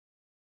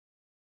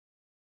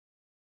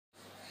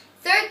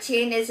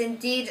13 is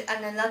indeed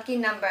an unlucky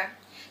number.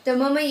 The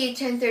moment you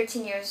turn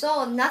 13 years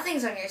old,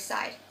 nothing's on your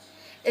side.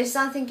 If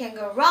something can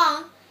go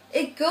wrong,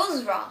 it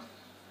goes wrong.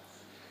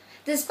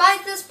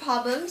 Despite these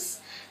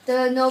problems,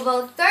 the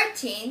novel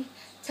 13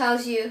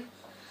 tells you,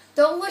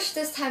 don't wish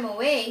this time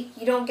away,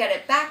 you don't get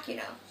it back, you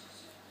know.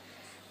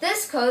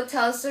 This quote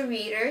tells the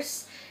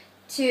readers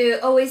to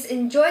always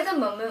enjoy the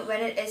moment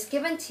when it is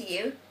given to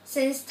you,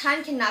 since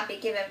time cannot be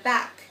given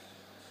back.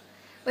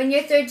 When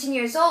you're 13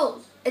 years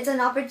old, it's an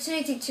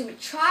opportunity to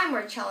try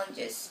more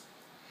challenges.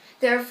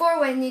 Therefore,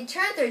 when you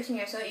turn 13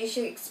 years old, you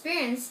should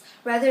experience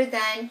rather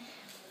than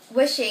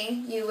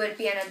wishing you would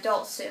be an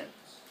adult soon.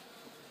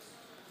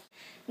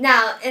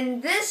 Now,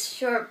 in this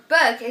short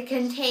book, it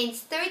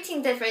contains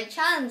 13 different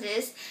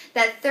challenges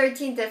that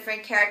 13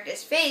 different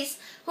characters face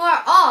who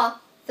are all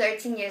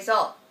 13 years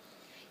old.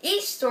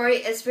 Each story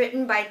is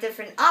written by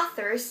different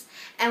authors,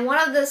 and one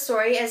of the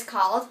stories is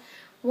called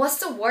What's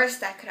the Worst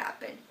That Could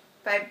Happen?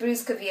 By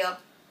Bruce Coville.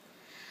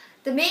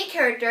 The main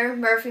character,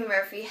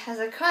 Murphy, has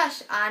a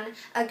crush on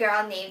a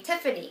girl named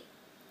Tiffany.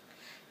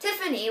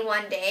 Tiffany,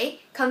 one day,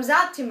 comes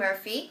out to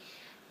Murphy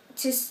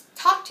to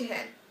talk to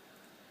him.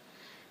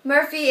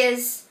 Murphy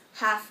is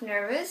half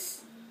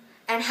nervous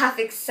and half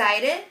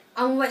excited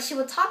on what she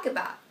will talk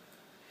about.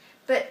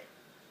 But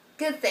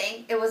good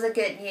thing, it was a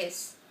good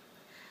news.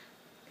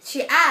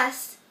 She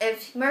asked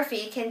if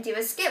Murphy can do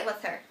a skit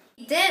with her.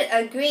 He did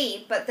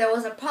agree, but there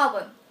was a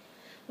problem.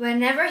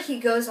 Whenever he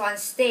goes on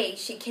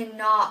stage, he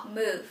cannot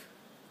move.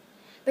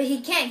 But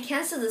he can't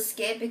cancel the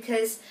skit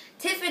because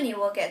Tiffany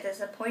will get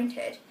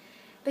disappointed.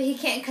 But he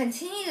can't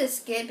continue the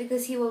skit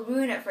because he will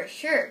ruin it for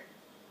sure.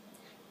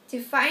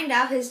 To find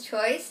out his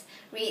choice,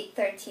 read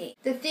 13.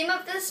 The theme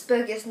of this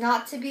book is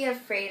not to be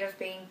afraid of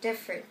being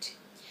different.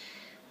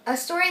 A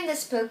story in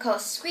this book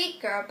called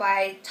Squeak Girl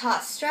by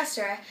Todd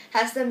Stresser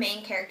has the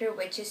main character,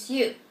 which is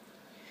you.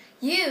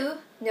 You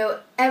know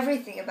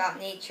everything about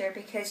nature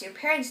because your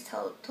parents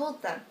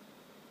told them.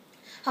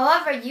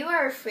 However, you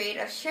are afraid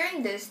of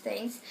sharing those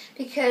things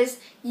because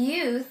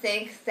you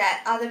think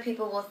that other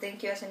people will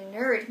think you as a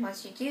nerd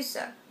once you do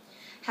so.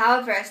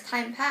 However, as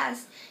time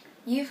passes,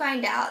 you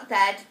find out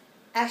that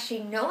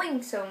actually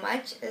knowing so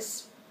much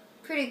is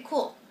pretty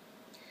cool.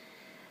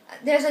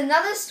 There's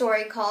another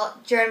story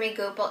called Jeremy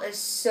Goebel is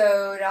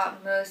So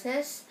Not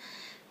Moses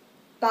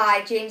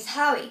by James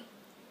Howie.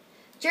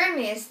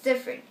 Jeremy is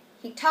different.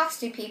 He talks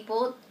to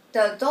people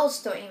the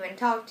adults don't even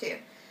talk to.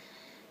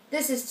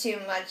 This is too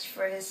much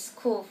for his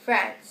cool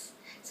friends.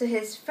 So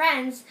his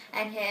friends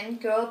and him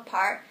grow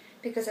apart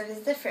because of his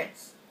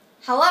difference.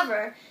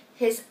 However,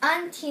 his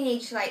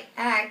unteenage-like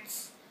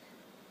acts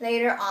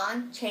later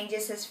on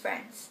changes his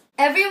friends.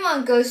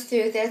 Everyone goes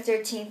through their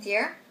 13th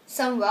year.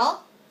 Some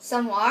will,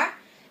 some are,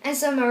 and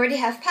some already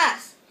have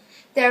passed.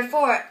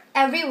 Therefore,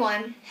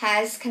 everyone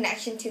has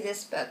connection to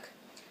this book.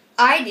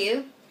 I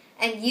do,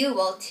 and you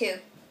will too.